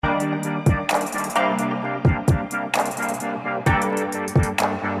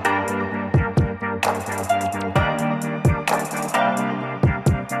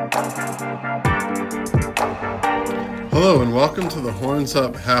Welcome to the Horns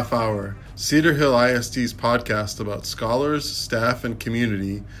Up Half Hour, Cedar Hill ISD's podcast about scholars, staff, and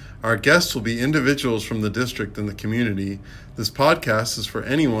community. Our guests will be individuals from the district and the community. This podcast is for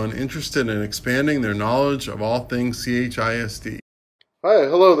anyone interested in expanding their knowledge of all things CHISD. Hi,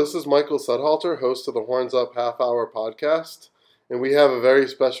 hello, this is Michael Sudhalter, host of the Horns Up Half Hour podcast. And we have a very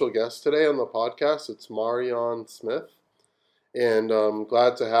special guest today on the podcast. It's Marion Smith. And I'm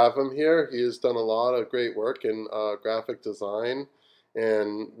glad to have him here. He has done a lot of great work in graphic design.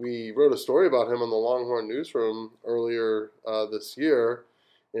 And we wrote a story about him on the Longhorn Newsroom earlier this year.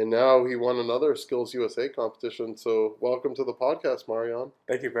 And now he won another Skills USA competition. So welcome to the podcast, Marion.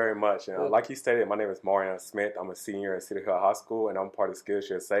 Thank you very much. And like you stated, my name is Marion Smith. I'm a senior at Cedar Hill High School, and I'm part of Skills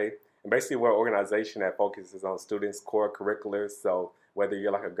USA. And basically, we're an organization that focuses on students' core curriculars. So whether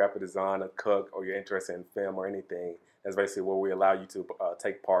you're like a graphic designer, cook, or you're interested in film or anything, that's basically where we allow you to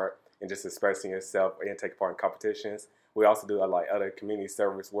take part in just expressing yourself and take part in competitions. We also do like other community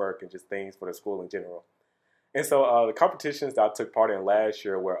service work and just things for the school in general. And so the competitions that I took part in last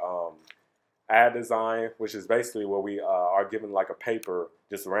year were ad design, which is basically where we are given like a paper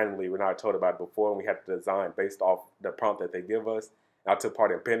just randomly. We're not told about it before, and we have to design based off the prompt that they give us. And I took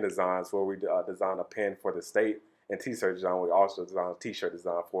part in pen designs, where we designed a pen for the state, and t-shirt design. We also designed a t-shirt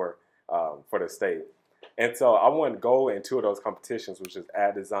design for the state. And so I won gold in two of those competitions, which is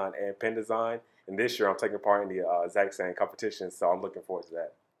ad design and pen design. And this year I'm taking part in the exact same competition, so I'm looking forward to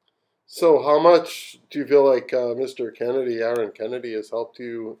that. So how much do you feel like Mr. Kennedy, Aaron Kennedy, has helped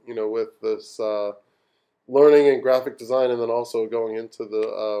you, with this learning in graphic design and then also going into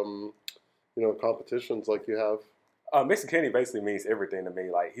the, competitions like you have? Mr. Kennedy basically means everything to me.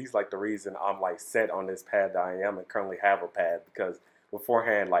 Like, he's like the reason I'm like set on this path that I am and currently have a path, because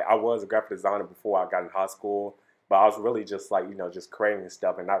beforehand, like, I was a graphic designer before I got in high school, but I was really just like, just creating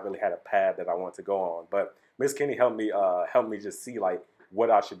stuff and not really had a path that I wanted to go on. But Miss Kennedy helped me just see like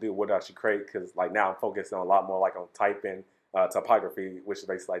what I should do, what I should create, because like now I'm focusing on a lot more like on typing, typography, which is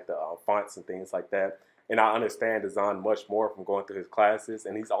basically like the fonts and things like that. And I understand design much more from going through his classes,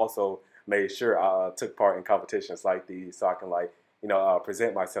 and he's also made sure I took part in competitions like these, so I can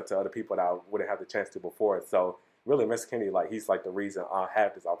present myself to other people that I wouldn't have the chance to before. So really, Mr. Kennedy, like, he's like the reason I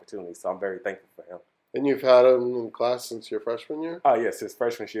have this opportunity. So I'm very thankful for him. And you've had him in class since your freshman year? Yes, his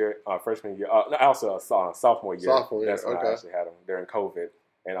freshman year. Also sophomore year. Sophomore year, That's when okay. I actually had him during COVID,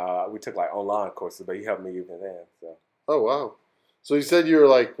 and we took like online courses, but he helped me even then. So. Oh wow! So you said you were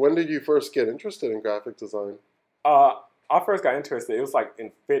like, when did you first get interested in graphic design? I first got interested. It was like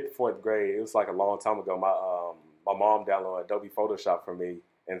in fifth, fourth grade. It was like a long time ago. My mom downloaded Adobe Photoshop for me.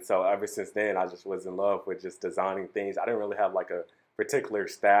 And so ever since then, I just was in love with just designing things. I didn't really have like a particular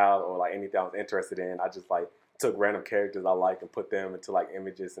style or like anything I was interested in. I just like took random characters I like and put them into like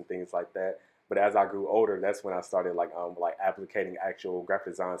images and things like that. But as I grew older, that's when I started like applicating actual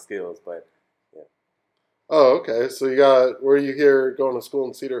graphic design skills. But yeah. Oh, okay. So were you here going to school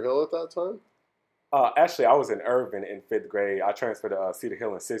in Cedar Hill at that time? Actually, I was in Irvin in fifth grade. I transferred to Cedar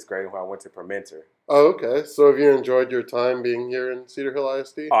Hill in sixth grade when I went to Permenter. Oh, okay. So have you enjoyed your time being here in Cedar Hill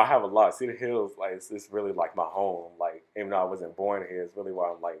ISD? Oh, I have a lot. Cedar Hill is like it's really like my home. Like, even though I wasn't born here, it's really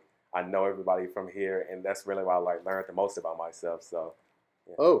why I'm like I know everybody from here, and that's really why I like learned the most about myself. So.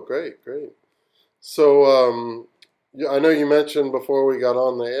 Yeah. Oh, great. So I know you mentioned before we got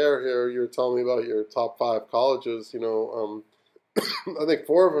on the air here, you were telling me about your top 5 colleges. I think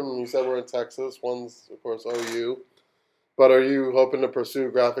 4 of them you said were in Texas. One's, of course, OU. But are you hoping to pursue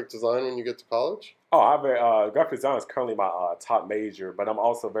graphic design when you get to college? Oh, graphic design is currently my top major, but I'm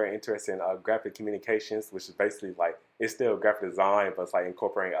also very interested in graphic communications, which is basically like it's still graphic design, but it's like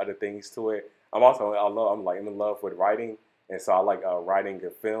incorporating other things to it. I'm in love with writing, and so I like writing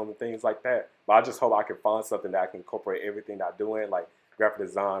and film and things like that. But I just hope I can find something that I can incorporate everything that I'm doing, like graphic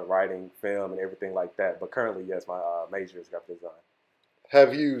design, writing, film, and everything like that. But currently, yes, my major is graphic design.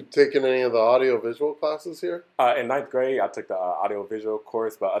 Have you taken any of the audio-visual classes here? In ninth grade, I took the audio-visual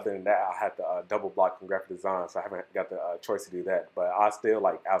course, but other than that, I had the double block in graphic design, so I haven't got the choice to do that. But I still,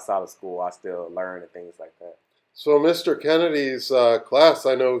 like, outside of school, I still learn and things like that. So Mr. Kennedy's class,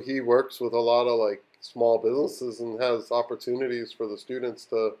 I know he works with a lot of, like, small businesses and has opportunities for the students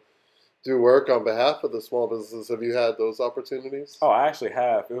to do work on behalf of the small businesses. Have you had those opportunities? Oh, I actually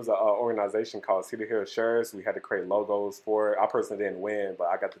have. It was an organization called Cedar Hill Shirts. We had to create logos for it. I personally didn't win, but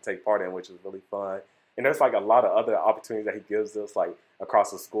I got to take part in it, which was really fun. And there's like a lot of other opportunities that he gives us, like across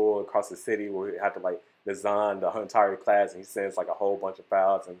the school, across the city, where we had to like design the entire class. And he sends like a whole bunch of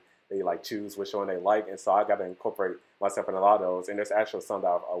files, and they like choose which one they like. And so I got to incorporate myself in a lot of those. And there's actually some that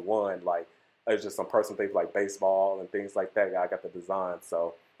I won, like it's just some personal things like baseball and things like that. I got the design.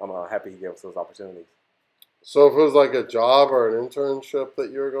 So I'm happy he gave us those opportunities. So if it was like a job or an internship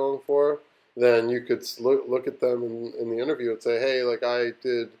that you were going for, then you could look at them in the interview and say, hey, like I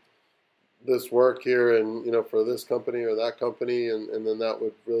did this work here and, for this company or that company. And then that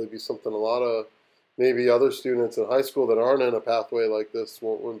would really be something a lot of maybe other students in high school that aren't in a pathway like this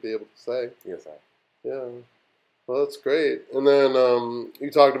wouldn't be able to say. Yes, sir. Yeah. Well, that's great. And then you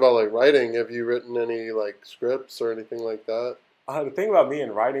talked about like writing. Have you written any like scripts or anything like that? The thing about me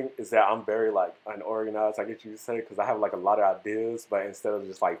in writing is that I'm very like unorganized, I guess you could say, because I have like a lot of ideas, but instead of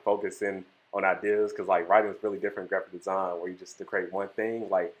just like focusing on ideas, because like writing is really different in graphic design, where you just to create one thing,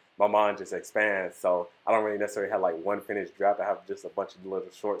 like my mind just expands. So I don't really necessarily have like one finished draft. I have just a bunch of little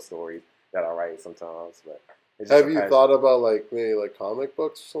short stories that I write sometimes. But it's just Have a you passion. thought about like maybe like comic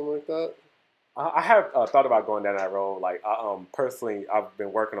books or something like that? I have thought about going down that road. Like, personally, I've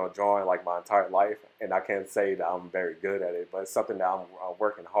been working on drawing like my entire life, and I can't say that I'm very good at it, but it's something that I'm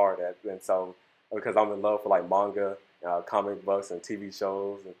working hard at. And so, because I'm in love with like manga, comic books, and TV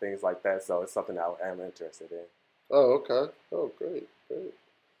shows and things like that, so it's something that I am interested in. Oh, okay. Oh, great, great.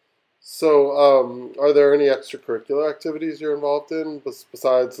 So, are there any extracurricular activities you're involved in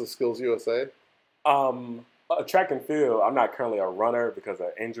besides the Skills USA? Track and field. I'm not currently a runner because of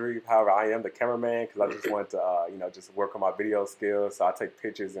injury. However, I am the cameraman because I just want to, just work on my video skills. So I take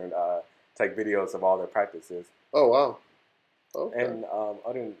pictures and take videos of all their practices. Oh, wow. Okay. And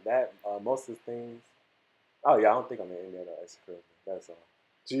other than that, most of the things. Oh yeah, I don't think I'm in any other extracurricular. That's all.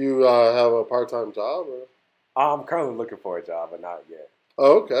 Do you have a part-time job or? I'm currently looking for a job, but not yet.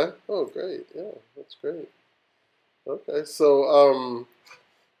 Oh, okay. Oh, great. Yeah, that's great. Okay. So,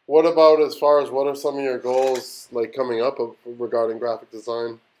 what about as far as what are some of your goals like coming up regarding graphic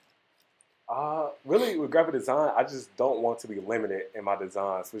design? Really, with graphic design, I just don't want to be limited in my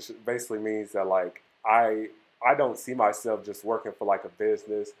designs, which basically means that like I don't see myself just working for like a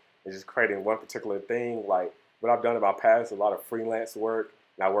business and just creating one particular thing. Like what I've done in my past, a lot of freelance work,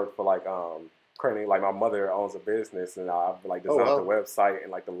 and I work for like creating like my mother owns a business, and I've like Oh, designed the wow. website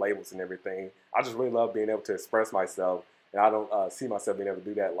and like the labels and everything. I just really love being able to express myself, and I don't see myself being able to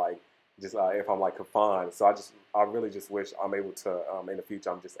do that like just if I'm like confined. So I really just wish I'm able to in the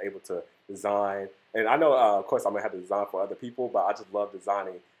future I'm just able to design. And I know of course I'm gonna have to design for other people, but I just love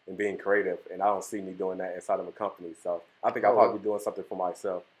designing and being creative, and I don't see me doing that inside of a company. So I think I'll Oh, probably wow. be doing something for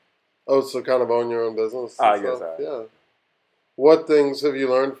myself. Oh, so kind of own your own business and Yes, stuff. Yeah. What things have you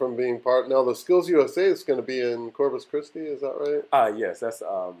learned from being part? Now, the Skills USA is going to be in Corpus Christi. Is that right? yes, that's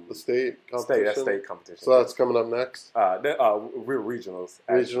The state that's competition. state competition. So that's Yes. coming up next. We're regionals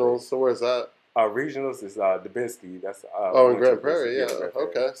actually. Regionals. So where's that? Regionals is Dubinsky. That's Oh, in went to Grand Dubinsky. Prairie. Yeah, Yeah. Grand Prairie.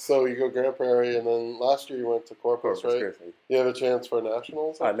 Okay. So you go Grand Prairie, and then last year you went to Corpus, Corpus right? Christi. You have a chance for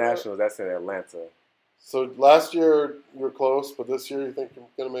nationals after that? Nationals. That's in Atlanta. So last year you were close, but this year you think you're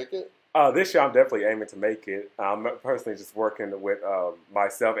going to make it? This year, I'm definitely aiming to make it. I'm personally just working with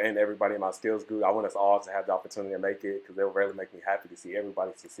myself and everybody in my skills group. I want us all to have the opportunity to make it because it'll really make me happy to see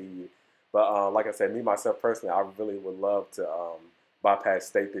everybody succeed. But like I said, me myself personally, I really would love to bypass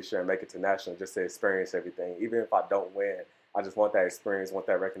state this year and make it to national just to experience everything. Even if I don't win, I just want that experience, want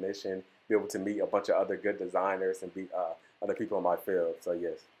that recognition, be able to meet a bunch of other good designers and beat other people in my field. So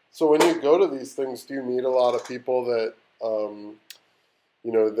yes. So when you go to these things, do you meet a lot of people that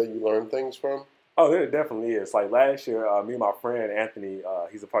that you learn things from? Oh, there definitely is. Like last year, me and my friend Anthony,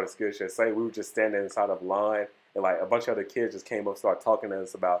 he's a part of Skillshare. Say we were just standing inside of line, and like a bunch of other kids just came up, started talking to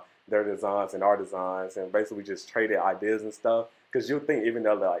us about their designs and our designs, and basically we just traded ideas and stuff. Because you'll think even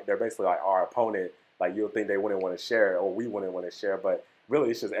though like they're basically like our opponent, like you'll think they wouldn't want to share or we wouldn't want to share, but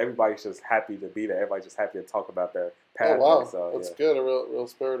really it's just everybody's just happy to be there. Everybody's just happy to talk about their Oh, pathway. wow. So That's yeah, good. A real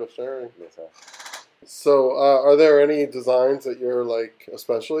spirit of sharing. yes, sir. So, are there any designs that you're like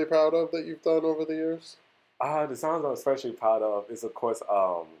especially proud of that you've done over the years? Designs I'm especially proud of is, of course,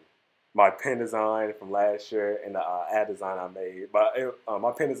 my pen design from last year and the ad design I made. But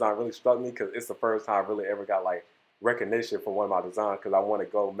my pen design really struck me because it's the first time I really ever got like recognition for one of my designs because I won a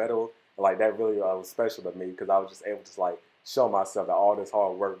gold medal. And like that really was special to me because I was just able to like show myself that all this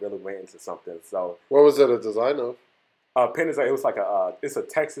hard work really went into something. So What was it a design of? pen design, it was like it's a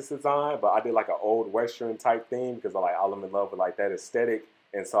Texas design, but I did like an old Western type theme because I'm in love with like that aesthetic,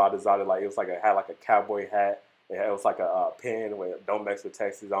 and so I designed it like it was like it had like a cowboy hat. It was like a pen with "Don't Mess with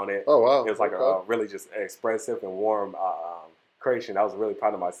Texas" on it. Oh, wow. It was like Okay. a really just expressive and warm creation. I was really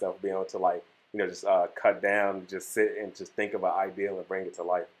proud of myself being able to like just cut down, just sit and just think of an ideal and bring it to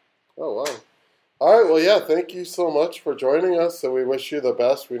life. Oh, wow. All right. Well, yeah. Thank you so much for joining us, and we wish you the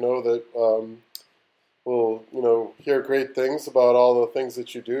best. We know that we'll hear great things about all the things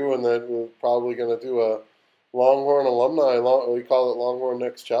that you do, and that we're probably going to do Longhorn alumni. We call it Longhorn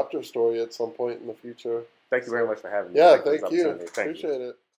Next Chapter Story at some point in the future. Thank you very much for having me. Yeah, thank you. Thank you. Appreciate it.